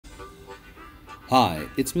Hi,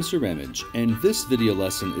 it's Mr. Ramage, and this video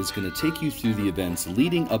lesson is going to take you through the events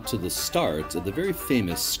leading up to the start of the very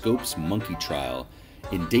famous Scopes monkey trial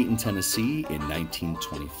in Dayton, Tennessee in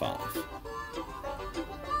 1925.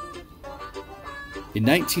 In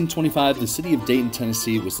 1925, the city of Dayton,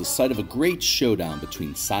 Tennessee was the site of a great showdown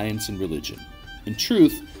between science and religion. In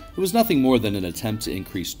truth, it was nothing more than an attempt to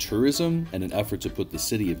increase tourism and an effort to put the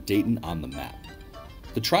city of Dayton on the map.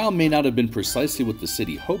 The trial may not have been precisely what the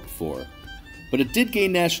city hoped for, but it did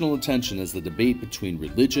gain national attention as the debate between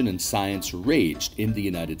religion and science raged in the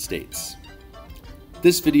United States.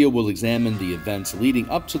 This video will examine the events leading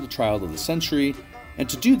up to the trial of the century, and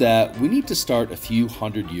to do that, we need to start a few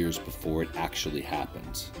hundred years before it actually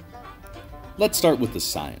happened. Let's start with the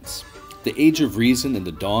science. The age of reason and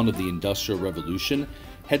the dawn of the Industrial Revolution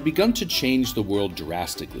had begun to change the world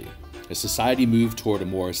drastically, as society moved toward a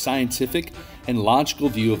more scientific and logical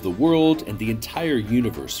view of the world and the entire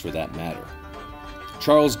universe for that matter.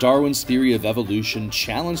 Charles Darwin's theory of evolution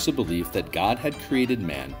challenged the belief that God had created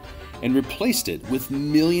man and replaced it with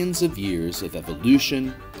millions of years of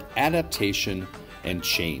evolution, adaptation, and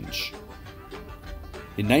change.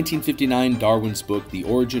 In 1959, Darwin's book, The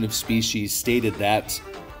Origin of Species, stated that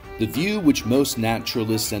the view which most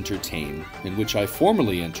naturalists entertain, and which I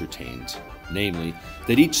formerly entertained, namely,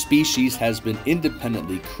 that each species has been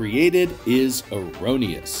independently created, is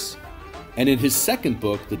erroneous. And in his second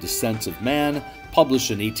book, The Descent of Man,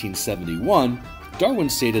 published in 1871, Darwin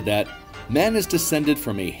stated that man is descended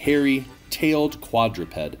from a hairy-tailed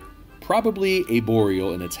quadruped, probably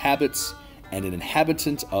arboreal in its habits, and an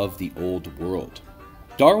inhabitant of the Old World.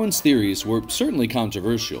 Darwin's theories were certainly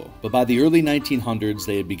controversial, but by the early 1900s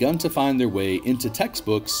they had begun to find their way into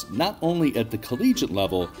textbooks not only at the collegiate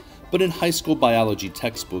level, but in high school biology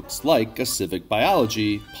textbooks like A Civic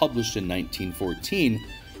Biology, published in 1914,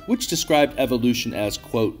 which described evolution as,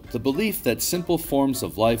 quote, the belief that simple forms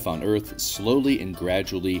of life on Earth slowly and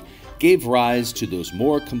gradually gave rise to those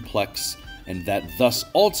more complex, and that thus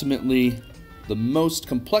ultimately the most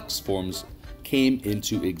complex forms came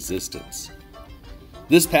into existence.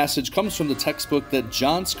 This passage comes from the textbook that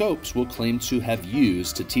John Scopes will claim to have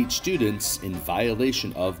used to teach students in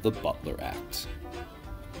violation of the Butler Act.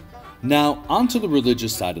 Now, onto the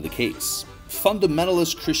religious side of the case.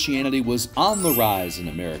 Fundamentalist Christianity was on the rise in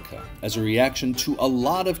America as a reaction to a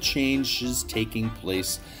lot of changes taking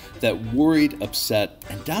place that worried, upset,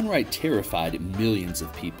 and downright terrified millions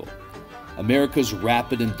of people. America's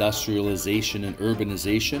rapid industrialization and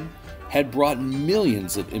urbanization had brought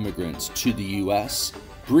millions of immigrants to the U.S.,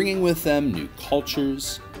 bringing with them new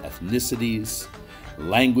cultures, ethnicities,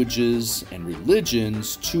 languages, and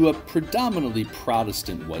religions to a predominantly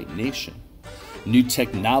Protestant white nation. New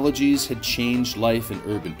technologies had changed life in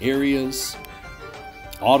urban areas.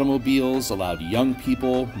 Automobiles allowed young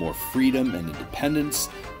people more freedom and independence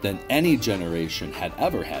than any generation had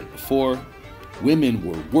ever had before. Women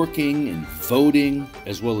were working and voting,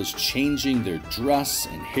 as well as changing their dress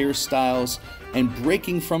and hairstyles and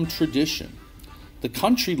breaking from tradition. The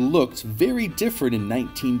country looked very different in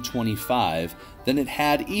 1925 than it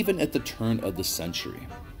had even at the turn of the century.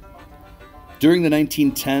 During the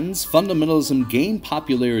 1910s, fundamentalism gained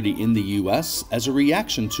popularity in the US as a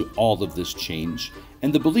reaction to all of this change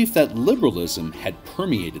and the belief that liberalism had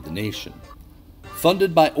permeated the nation.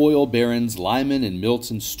 Funded by oil barons Lyman and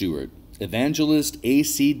Milton Stewart, evangelist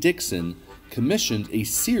A.C. Dixon commissioned a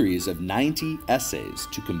series of 90 essays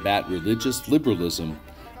to combat religious liberalism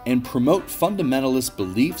and promote fundamentalist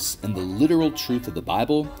beliefs in the literal truth of the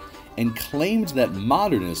Bible, and claimed that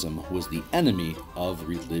modernism was the enemy of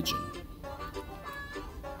religion.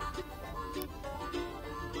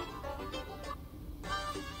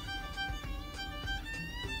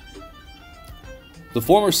 The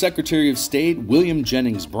former Secretary of State, William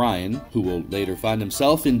Jennings Bryan, who will later find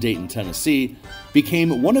himself in Dayton, Tennessee,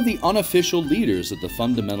 became one of the unofficial leaders of the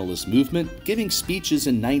fundamentalist movement, giving speeches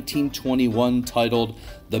in 1921 titled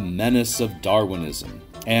The Menace of Darwinism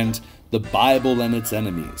and The Bible and Its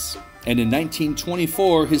Enemies. And in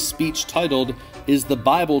 1924, his speech titled Is the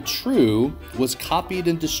Bible True? Was copied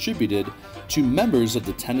and distributed to members of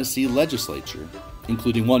the Tennessee legislature,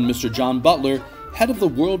 including one Mr. John Butler, head of the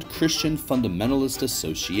World Christian Fundamentalist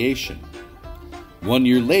Association. 1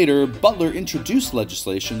 year later, Butler introduced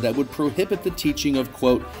legislation that would prohibit the teaching of,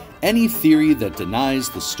 quote, any theory that denies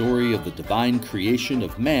the story of the divine creation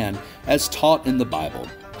of man as taught in the Bible,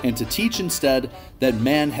 and to teach instead that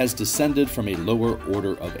man has descended from a lower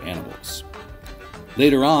order of animals.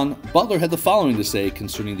 Later on, Butler had the following to say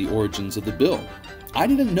concerning the origins of the bill. I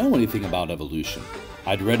didn't know anything about evolution.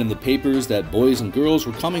 I'd read in the papers that boys and girls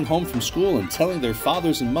were coming home from school and telling their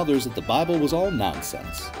fathers and mothers that the Bible was all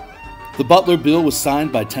nonsense. The Butler bill was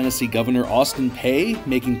signed by Tennessee Governor Austin Peay,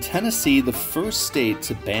 making Tennessee the first state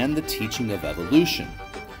to ban the teaching of evolution.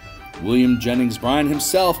 William Jennings Bryan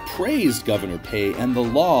himself praised Governor Peay and the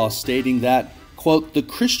law, stating that, quote, "The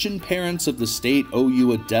Christian parents of the state owe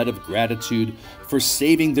you a debt of gratitude for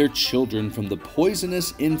saving their children from the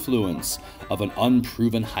poisonous influence of an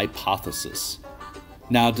unproven hypothesis."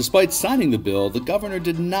 Now, despite signing the bill, the governor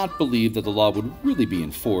did not believe that the law would really be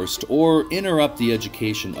enforced or interrupt the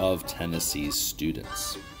education of Tennessee's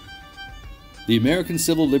students. The American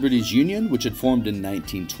Civil Liberties Union, which had formed in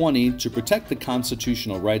 1920 to protect the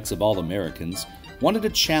constitutional rights of all Americans, wanted to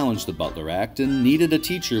challenge the Butler Act and needed a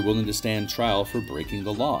teacher willing to stand trial for breaking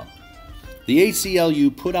the law. The ACLU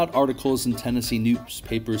put out articles in Tennessee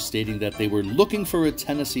newspapers stating that they were looking for a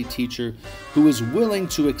Tennessee teacher who was willing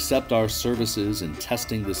to accept our services in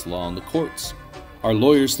testing this law in the courts. Our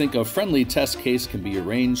lawyers think a friendly test case can be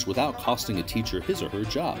arranged without costing a teacher his or her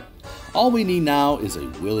job. All we need now is a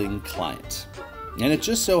willing client. And it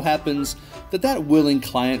just so happens that that willing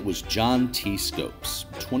client was John T. Scopes,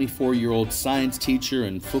 a 24-year-old science teacher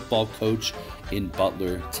and football coach in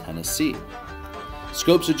Butler, Tennessee.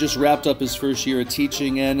 Scopes had just wrapped up his first year of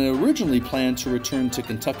teaching and originally planned to return to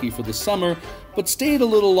Kentucky for the summer, but stayed a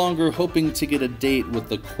little longer hoping to get a date with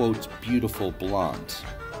the, quote, beautiful blonde.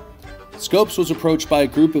 Scopes was approached by a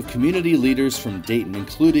group of community leaders from Dayton,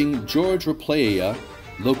 including George Raplaya,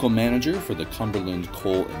 local manager for the Cumberland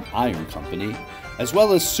Coal and Iron Company, as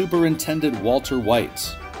well as Superintendent Walter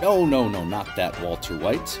White. No, not that Walter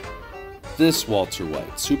White. This Walter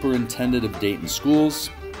White, Superintendent of Dayton Schools,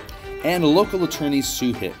 and a local attorney,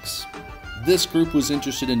 Sue Hicks. This group was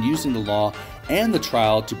interested in using the law and the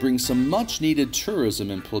trial to bring some much-needed tourism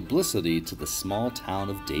and publicity to the small town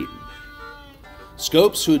of Dayton.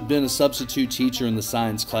 Scopes, who had been a substitute teacher in the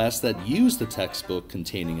science class that used the textbook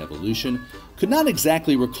containing evolution, could not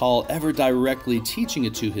exactly recall ever directly teaching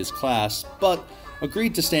it to his class, but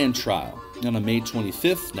agreed to stand trial, and on May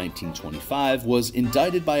 25, 1925, was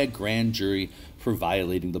indicted by a grand jury for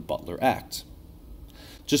violating the Butler Act.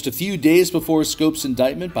 Just a few days before Scopes'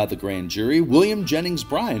 indictment by the grand jury, William Jennings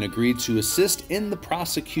Bryan agreed to assist in the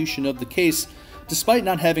prosecution of the case, despite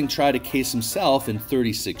not having tried a case himself in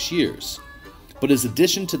 36 years. But his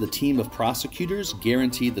addition to the team of prosecutors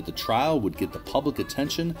guaranteed that the trial would get the public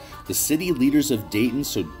attention the city leaders of Dayton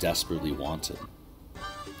so desperately wanted.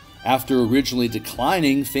 After originally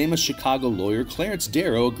declining, famous Chicago lawyer Clarence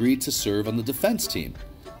Darrow agreed to serve on the defense team.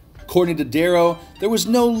 According to Darrow, there was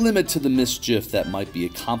no limit to the mischief that might be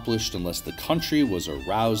accomplished unless the country was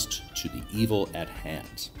aroused to the evil at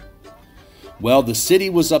hand. Well, the city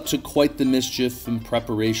was up to quite the mischief in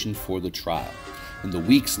preparation for the trial. In the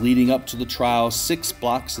weeks leading up to the trial, 6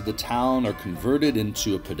 blocks of the town are converted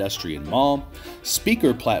into a pedestrian mall.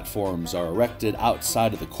 Speaker platforms are erected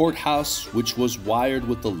outside of the courthouse, which was wired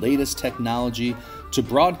with the latest technology to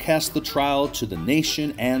broadcast the trial to the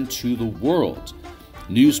nation and to the world.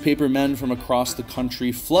 Newspaper men from across the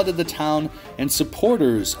country flooded the town, and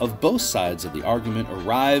supporters of both sides of the argument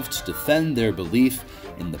arrived to defend their belief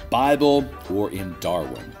in the Bible or in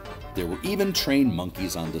Darwin. There were even trained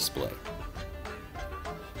monkeys on display.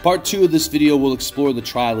 Part 2 of this video will explore the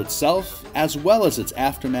trial itself, as well as its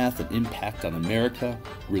aftermath and impact on America,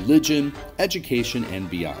 religion, education, and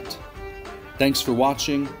beyond. Thanks for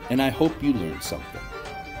watching, and I hope you learned something.